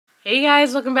Hey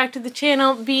guys, welcome back to the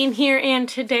channel, Bean here, and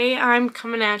today I'm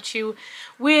coming at you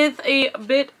with a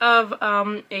bit of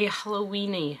a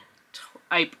Halloween-y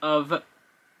type of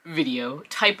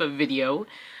video.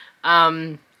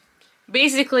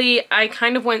 Basically, I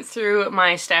kind of went through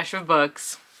my stash of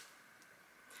books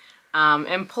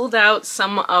and pulled out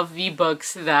some of the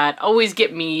books that always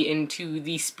get me into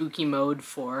the spooky mode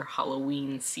for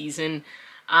Halloween season.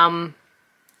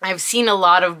 I've seen a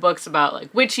lot of books about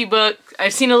like witchy books.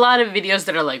 I've seen a lot of videos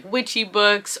that are like witchy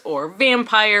books or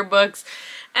vampire books,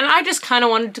 and I just kind of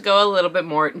wanted to go a little bit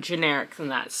more generic than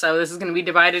that. So this is going to be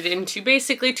divided into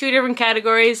basically two different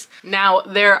categories. Now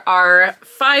there are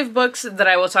 5 books that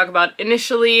I will talk about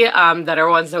initially that are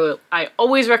ones that I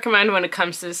always recommend when it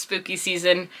comes to the spooky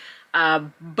season.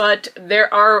 But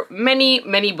there are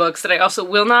many books that I also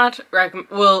will not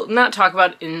talk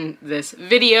about in this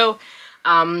video.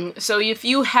 So if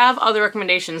you have other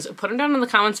recommendations, put them down in the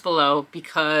comments below,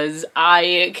 because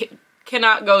I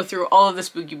cannot go through all of the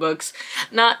spooky books.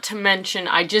 Not to mention,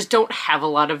 I just don't have a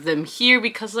lot of them here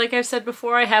because, like I've said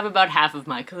before, I have about half of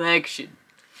my collection.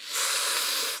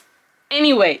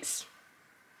 Anyways,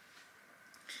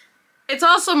 it's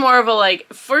also more of a,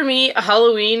 like, for me,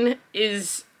 Halloween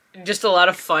is just a lot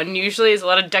of fun. Usually it's a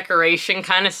lot of decoration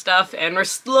kind of stuff, and we're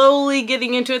slowly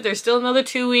getting into it. There's still another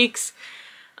 2 weeks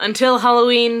until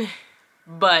Halloween,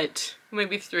 but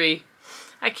maybe 3.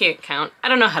 I can't count. I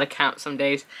don't know how to count some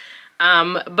days.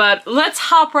 But let's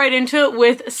hop right into it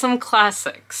with some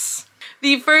classics.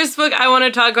 The first book I want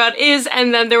to talk about is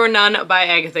And Then There Were None by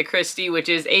Agatha Christie, which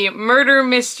is a murder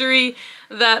mystery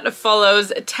that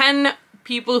follows 10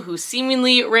 people who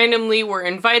seemingly randomly were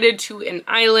invited to an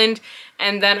island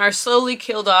and then are slowly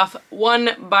killed off one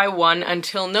by one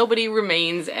until nobody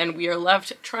remains and we are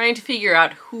left trying to figure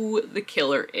out who the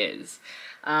killer is.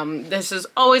 This is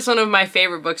always one of my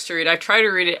favorite books to read. I try to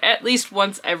read it at least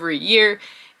once every year.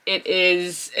 It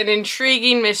is an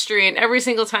intriguing mystery, and every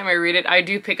single time I read it, I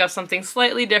do pick up something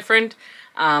slightly different.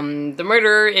 The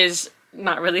murderer is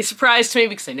not really a surprise to me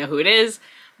because I know who it is,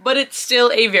 but it's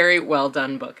still a very well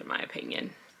done book in my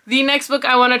opinion. The next book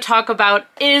I want to talk about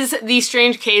is The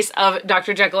Strange Case of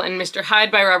Dr. Jekyll and Mr.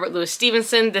 Hyde by Robert Louis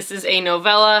Stevenson. This is a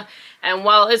novella, and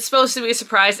while it's supposed to be a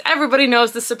surprise, everybody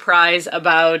knows the surprise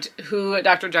about who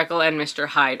Dr. Jekyll and Mr.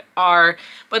 Hyde are,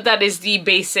 but that is the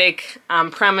basic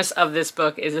premise of this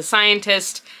book. Is a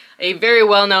scientist, a very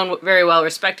well-known, very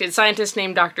well-respected scientist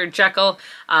named Dr. Jekyll.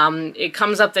 It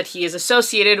comes up that he is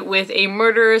associated with a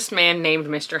murderous man named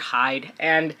Mr. Hyde,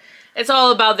 and it's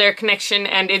all about their connection,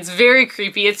 and it's very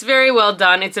creepy. It's very well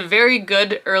done. It's a very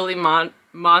good early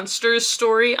monsters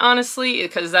story, honestly,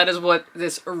 because that is what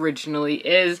this originally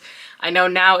is. I know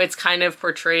now it's kind of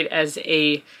portrayed as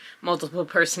a multiple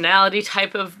personality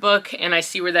type of book, and I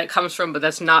see where that comes from, but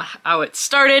that's not how it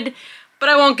started. But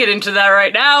I won't get into that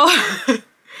right now.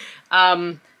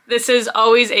 This is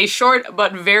always a short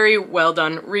but very well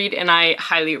done read, and I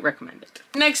highly recommend it.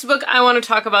 Next book I want to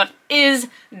talk about is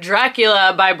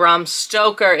Dracula by Bram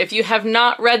Stoker. If you have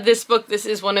not read this book, this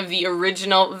is one of the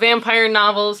original vampire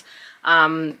novels.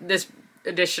 This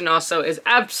edition also is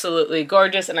absolutely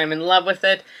gorgeous, and I'm in love with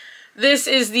it. This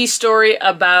is the story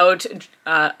about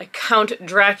Count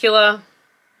Dracula.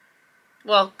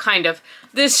 Well, kind of.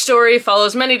 This story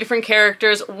follows many different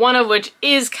characters, one of which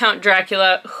is Count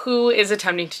Dracula, who is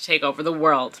attempting to take over the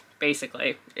world,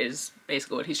 basically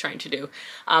what he's trying to do.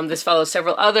 This follows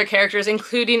several other characters,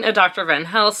 including a Dr. Van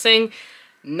Helsing,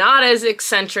 not as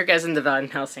eccentric as in the Van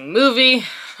Helsing movie.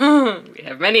 We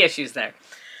have many issues there.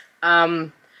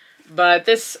 But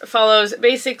this follows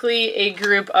basically a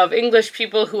group of English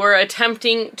people who are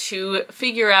attempting to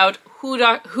figure out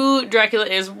who Dracula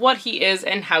is, what he is,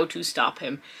 and how to stop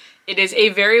him. It is a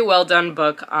very well done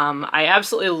book. I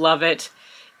absolutely love it.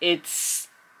 It's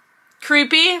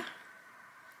creepy,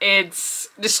 it's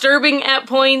disturbing at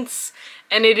points,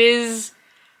 and these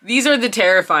are the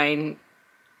terrifying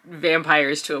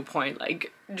vampires to a point.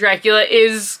 Like, Dracula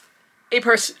is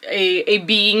a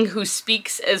being who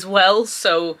speaks as well,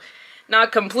 so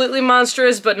not completely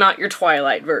monstrous, but not your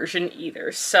Twilight version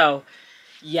either. So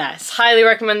yes, highly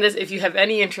recommend this if you have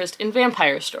any interest in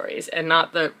vampire stories and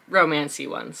not the romancy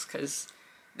ones, because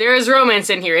there is romance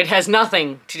in here. It has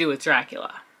nothing to do with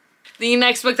Dracula. The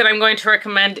next book that I'm going to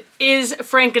recommend is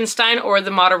Frankenstein or the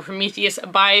Modern Prometheus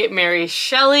by Mary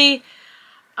Shelley.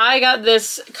 I got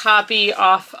this copy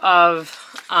off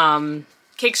of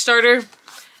Kickstarter,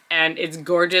 and it's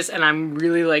gorgeous, and I'm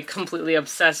really, like, completely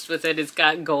obsessed with it. It's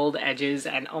got gold edges,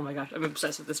 and oh my gosh, I'm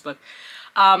obsessed with this book.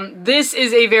 This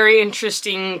is a very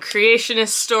interesting creationist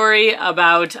story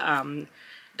about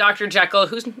Dr. Jekyll,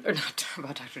 or not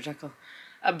about Dr. Jekyll,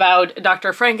 about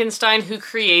Dr. Frankenstein, who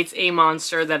creates a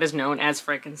monster that is known as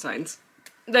Frankenstein's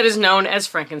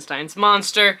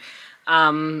monster,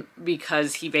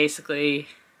 because he basically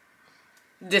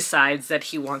decides that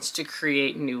he wants to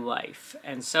create new life.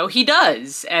 And so he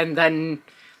does, and then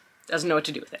doesn't know what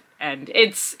to do with it. And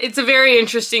it's a very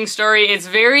interesting story. It's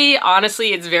very,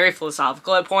 honestly, it's very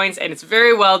philosophical at points, and it's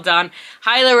very well done.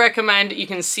 Highly recommend. You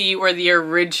can see where the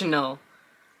original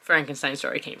Frankenstein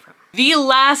story came from. The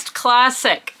last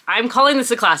classic. I'm calling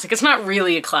this a classic. It's not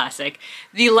really a classic.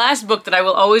 The last book that I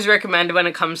will always recommend when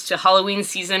it comes to Halloween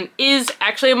season is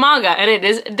actually a manga, and it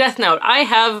is Death Note. I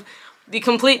have the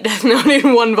complete Death Note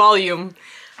in one volume.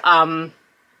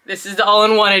 This is the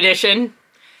all-in-one edition.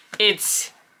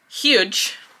 It's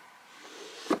huge.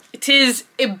 It is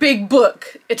a big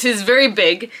book. It is very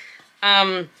big.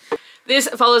 This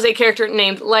follows a character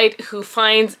named Light who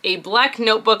finds a black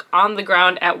notebook on the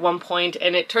ground at one point,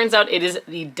 and it turns out it is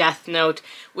the Death Note,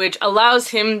 which allows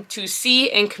him to see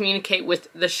and communicate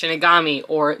with the Shinigami,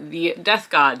 or the Death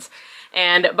Gods.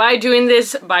 And by doing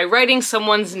this, by writing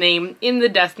someone's name in the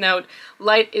Death Note,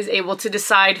 Light is able to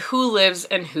decide who lives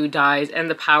and who dies, and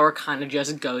the power kind of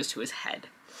just goes to his head,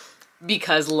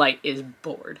 because Light is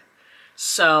bored.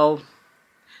 So,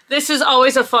 this is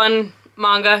always a fun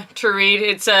manga to read.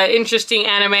 It's an interesting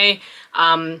anime.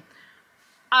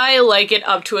 I like it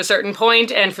up to a certain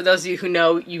point, and for those of you who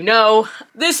know, you know.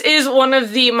 This is one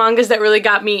of the mangas that really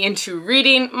got me into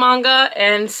reading manga,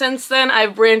 and since then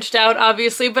I've branched out,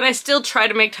 obviously, but I still try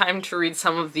to make time to read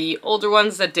some of the older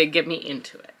ones that did get me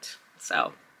into it.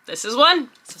 So, this is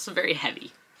one. It's also very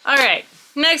heavy. Alright,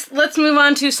 next let's move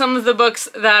on to some of the books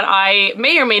that I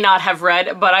may or may not have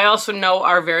read, but I also know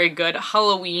are very good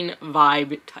Halloween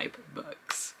vibe type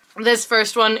books. This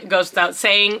first one goes without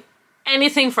saying.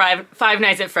 Anything Five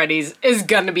Nights at Freddy's is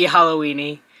gonna be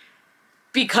Halloween-y.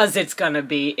 Because it's gonna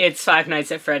be. It's Five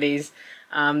Nights at Freddy's.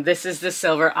 This is the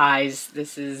Silver Eyes.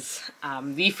 This is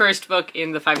the first book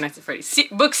in the Five Nights at Freddy's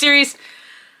book series.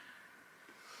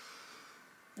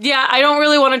 Yeah, I don't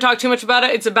really want to talk too much about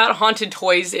it. It's about haunted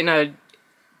toys in a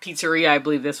pizzeria, I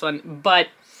believe this one. But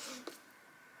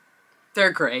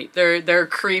they're great. They're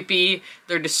creepy.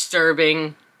 They're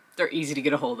disturbing. They're easy to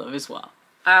get a hold of as well.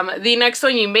 The next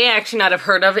one you may actually not have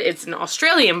heard of. It's an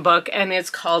Australian book, and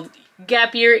it's called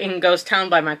Gap Year in Ghost Town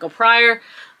by Michael Pryor.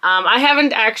 I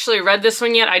haven't actually read this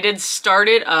one yet. I did start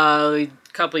it a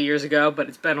couple of years ago, but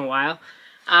it's been a while.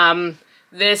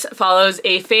 This follows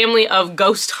a family of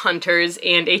ghost hunters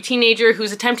and a teenager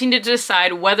who's attempting to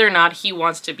decide whether or not he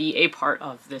wants to be a part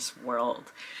of this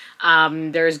world.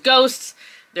 There's ghosts,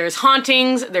 there's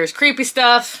hauntings, there's creepy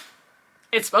stuff.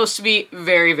 It's supposed to be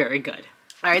very, very good.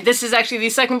 Alright, this is actually the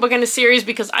second book in the series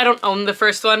because I don't own the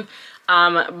first one,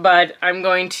 but I'm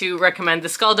going to recommend the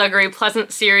Skullduggery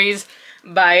Pleasant series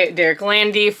by Derek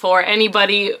Landy for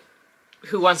anybody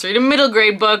who wants to read a middle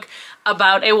grade book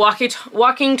about a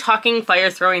walking, talking,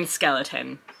 fire-throwing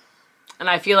skeleton. And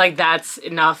I feel like that's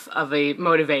enough of a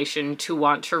motivation to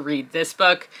want to read this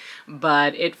book,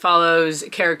 but it follows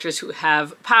characters who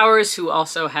have powers, who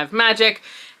also have magic,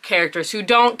 characters who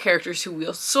don't, characters who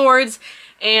wield swords,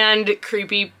 and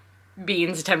creepy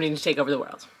beings attempting to take over the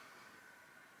world.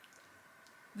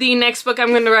 The next book I'm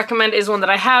going to recommend is one that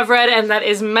I have read, and that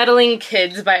is Meddling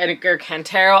Kids by Edgar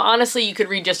Cantero. Honestly, you could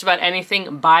read just about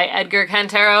anything by Edgar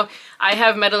Cantero. I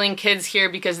have Meddling Kids here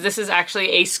because this is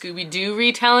actually a Scooby-Doo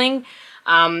retelling.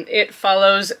 It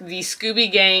follows the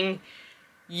Scooby Gang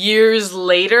years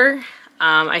later.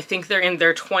 I think they're in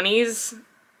their 20s.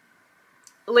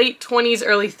 Late 20s,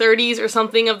 early 30s or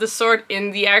something of the sort.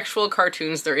 In the actual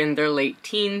cartoons, they're in their late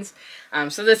teens.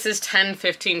 So this is 10,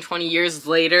 15, 20 years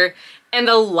later, and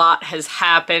a lot has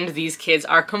happened. These kids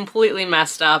are completely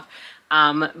messed up,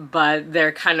 but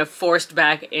they're kind of forced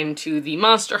back into the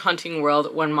monster hunting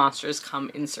world when monsters come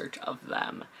in search of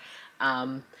them.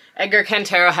 Edgar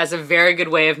Cantero has a very good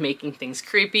way of making things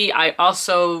creepy. I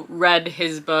also read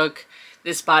his book,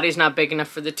 This Body's Not Big Enough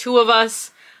for the Two of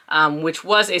Us, which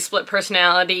was a split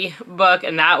personality book,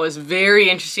 and that was very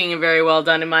interesting and very well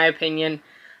done in my opinion.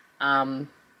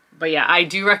 But yeah, I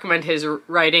do recommend his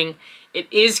writing. It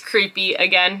is creepy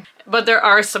again, but there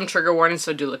are some trigger warnings,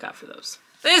 so do look out for those.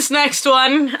 This next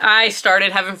one, I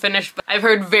started, haven't finished, but I've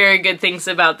heard very good things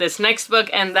about this next book,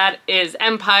 and that is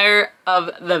Empire of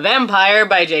the Vampire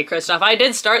by Jay Kristoff. I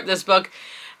did start this book,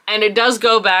 and it does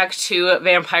go back to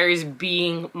vampires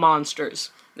being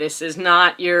monsters. This is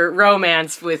not your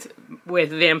romance with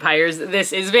vampires.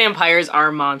 This is vampires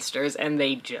are monsters, and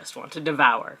they just want to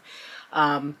devour.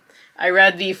 I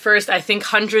read the first, I think,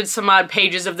 100 some odd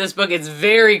pages of this book. It's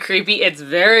very creepy. It's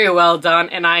very well done,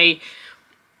 and I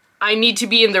I need to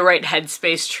be in the right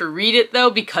headspace to read it though,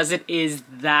 because it is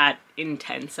that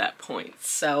intense at points.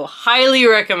 So highly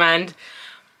recommend.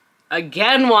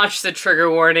 Again, watch the trigger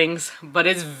warnings, but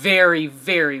it's very,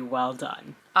 very well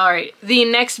done. Alright, the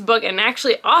next book and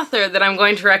actually author that I'm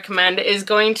going to recommend is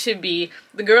going to be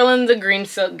The Girl in the Green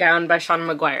Silk Gown by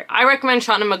Shauna McGuire. I recommend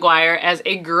Shauna McGuire as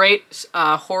a great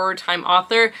horror time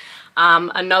author.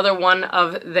 Another one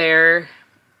of their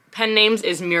pen names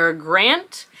is Mira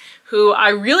Grant, who I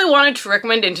really wanted to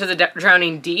recommend Into the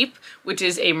Drowning Deep, which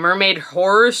is a mermaid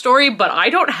horror story, but I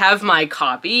don't have my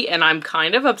copy, and I'm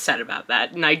kind of upset about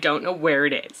that, and I don't know where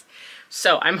it is.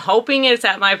 So I'm hoping it's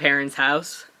at my parents'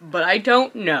 house, but I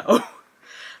don't know.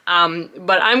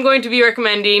 But I'm going to be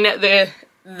recommending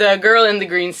the Girl in the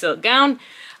Green Silk Gown.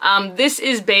 This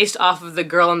is based off of the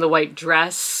Girl in the White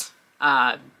Dress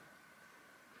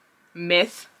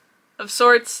myth of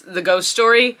sorts, the ghost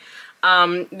story.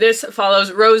 This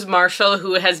follows Rose Marshall,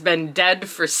 who has been dead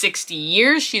for 60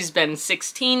 years. She's been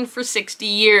 16 for 60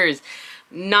 years.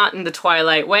 Not in the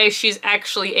Twilight way. She's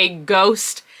actually a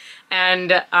ghost,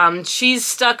 and she's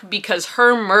stuck because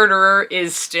her murderer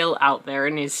is still out there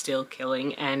and is still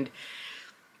killing, and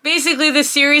basically this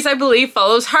series, I believe,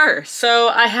 follows her. So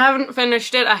I haven't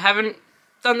finished it. I haven't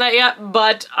done that yet,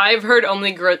 but I've heard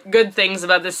only good things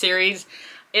about this series.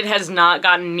 It has not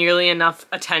gotten nearly enough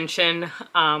attention,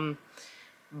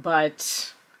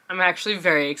 but I'm actually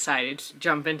very excited to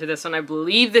jump into this one. I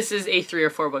believe this is a 3 or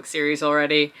 4 book series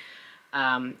already.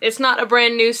 It's not a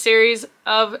brand new series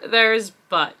of theirs,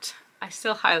 but I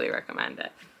still highly recommend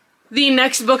it. The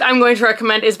next book I'm going to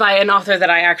recommend is by an author that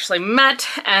I actually met,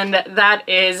 and that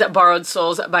is Borrowed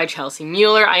Souls by Chelsea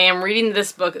Mueller. I am reading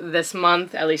this book this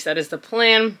month, at least that is the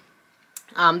plan.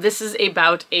 This is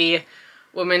about a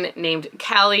woman named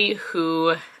Callie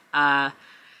who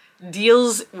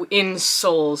deals in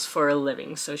souls for a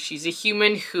living. So she's a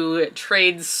human who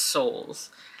trades souls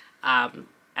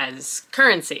as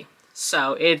currency.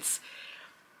 So it's,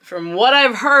 from what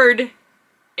I've heard,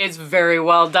 it's very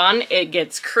well done. It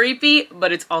gets creepy,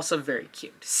 but it's also very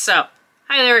cute. So,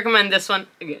 highly recommend this one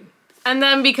again. And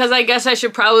then, because I guess I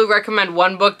should probably recommend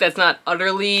one book that's not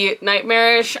utterly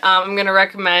nightmarish, I'm going to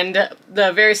recommend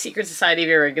The Very Secret Society of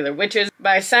Irregular Witches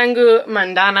by Sangu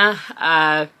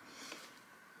Mandana.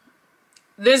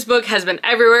 This book has been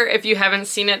everywhere. If you haven't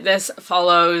seen it, this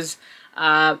follows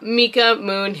Mika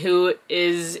Moon, who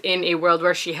is in a world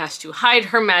where she has to hide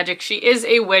her magic. She is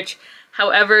a witch.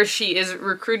 However, she is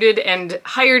recruited and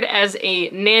hired as a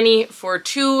nanny for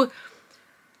 2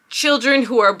 children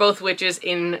who are both witches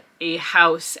in a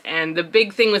house. And the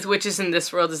big thing with witches in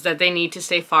this world is that they need to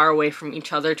stay far away from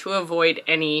each other to avoid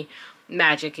any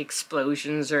magic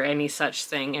explosions or any such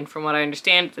thing. And from what I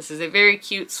understand, this is a very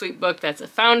cute, sweet book that's a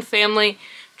found family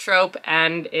trope,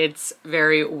 and it's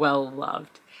very well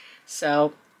loved.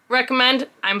 So, recommend.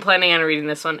 I'm planning on reading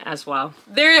this one as well.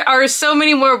 There are so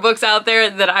many more books out there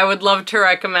that I would love to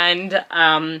recommend,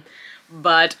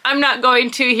 but I'm not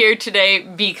going to here today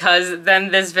because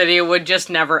then this video would just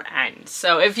never end.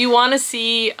 So if you want to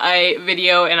see a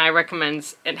video and I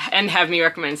recommend and have me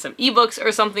recommend some ebooks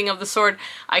or something of the sort,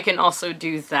 I can also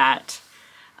do that.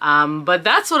 But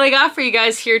that's what I got for you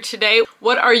guys here today.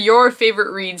 What are your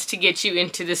favorite reads to get you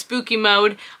into the spooky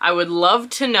mode? I would love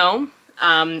to know.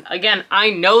 Again,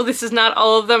 I know this is not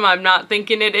all of them. I'm not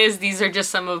thinking it is. These are just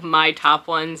some of my top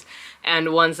ones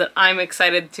and ones that I'm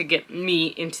excited to get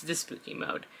me into the spooky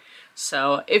mode.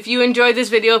 So if you enjoyed this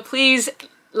video, please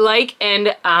like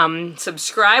and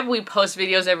subscribe. We post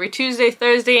videos every Tuesday,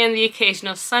 Thursday, and the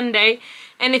occasional Sunday.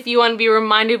 And if you want to be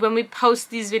reminded when we post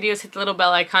these videos, hit the little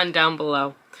bell icon down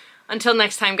below. Until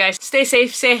next time, guys, stay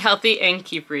safe, stay healthy, and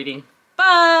keep reading.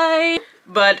 Bye!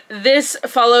 But this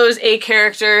follows a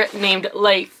character named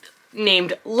Light,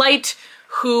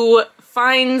 who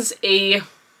finds the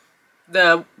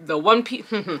One Piece.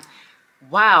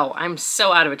 Wow, I'm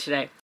so out of it today.